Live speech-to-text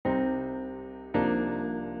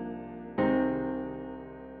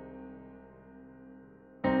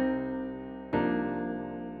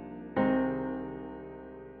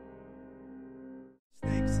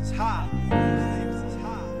high.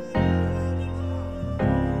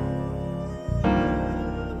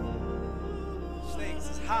 Stakes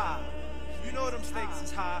is high. You know them stakes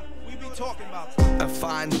is high. We be talking about a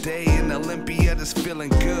fine day in Olympia that's feeling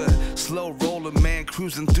good. Slow rolling man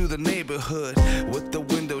cruising through the neighborhood with the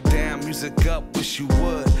window down, music up, wish you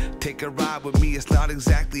would take a ride with me. It's not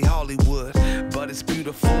exactly Hollywood, but it's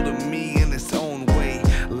beautiful to me in its own way.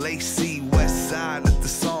 Lacy, West Side, let the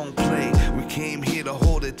song play. We came here to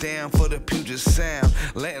hold it down for the Puget Sound,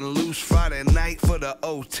 letting loose Friday night for the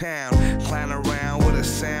O-Town. Clown around with a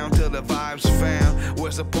sound till the vibe's found.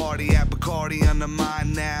 Where's the party at? Bacardi on the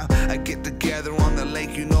mind now. I get together on the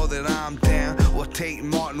lake, you know that I'm down. We'll take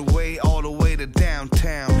Martin Way all the way to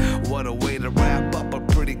downtown. What a way to wrap up a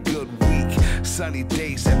pretty good week. Sunny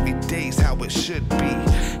days, every day's how it should be.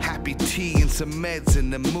 Happy tea and some meds in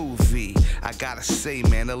the movie. I gotta say,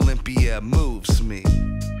 man, Olympia moves me.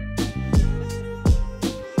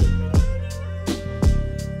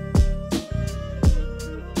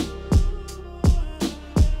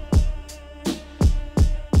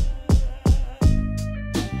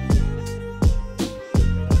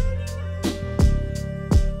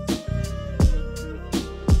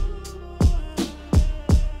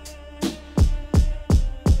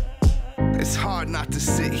 It's hard not to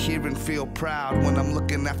sit here and feel proud when I'm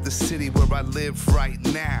looking at the city where I live right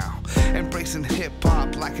now. Embracing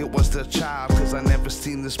hip-hop like it was the child, cause I never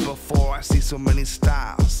seen this before, I see so many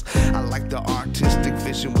styles. I like the artistic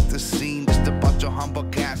vision with the scene, just a bunch of humble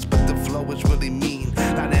cats, but the flow is really mean.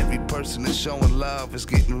 Not every person is showing love, is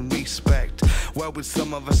getting respect. Where would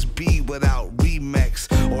some of us be without Remix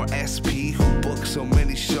or SP, who book so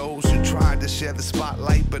many shows, who tried to share the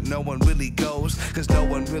spotlight but no one really goes, cause no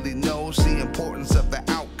one really knows the importance of the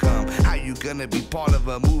outcome. How you gonna be part of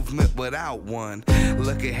a movement without one?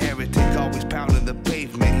 Look at Heretic, always pounding the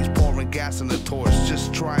pavement. He's pouring gas on the torch,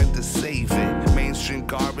 just trying to save it. Mainstream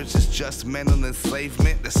garbage is just mental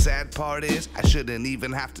enslavement. The sad part is, I shouldn't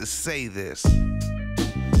even have to say this.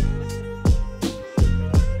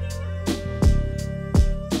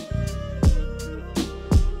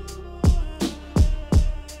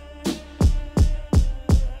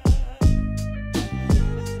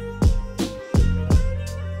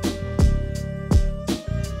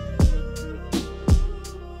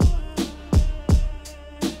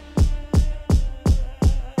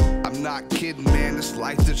 Not kidding, man, this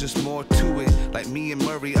life, there's just more to it. Like me and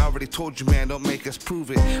Murray already told you, man, don't make us prove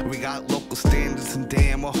it. We got local standards and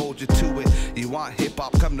damn, we'll hold you to it. You want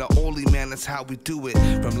hip-hop, come to Oly, man, that's how we do it.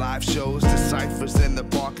 From live shows to ciphers in the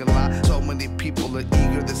parking lot, so many people are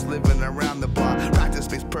eager that's living around the block. Practice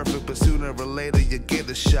makes perfect, but sooner or later you get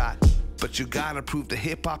a shot. But you gotta prove to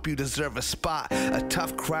hip-hop you deserve a spot. A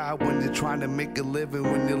tough crowd when you're trying to make a living,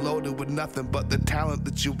 when you're loaded with nothing but the talent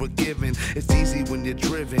that you were given. It's easy when you're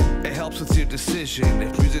driven, it helps with your decision.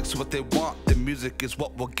 If music's what they want, then music is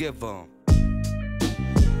what we'll give them.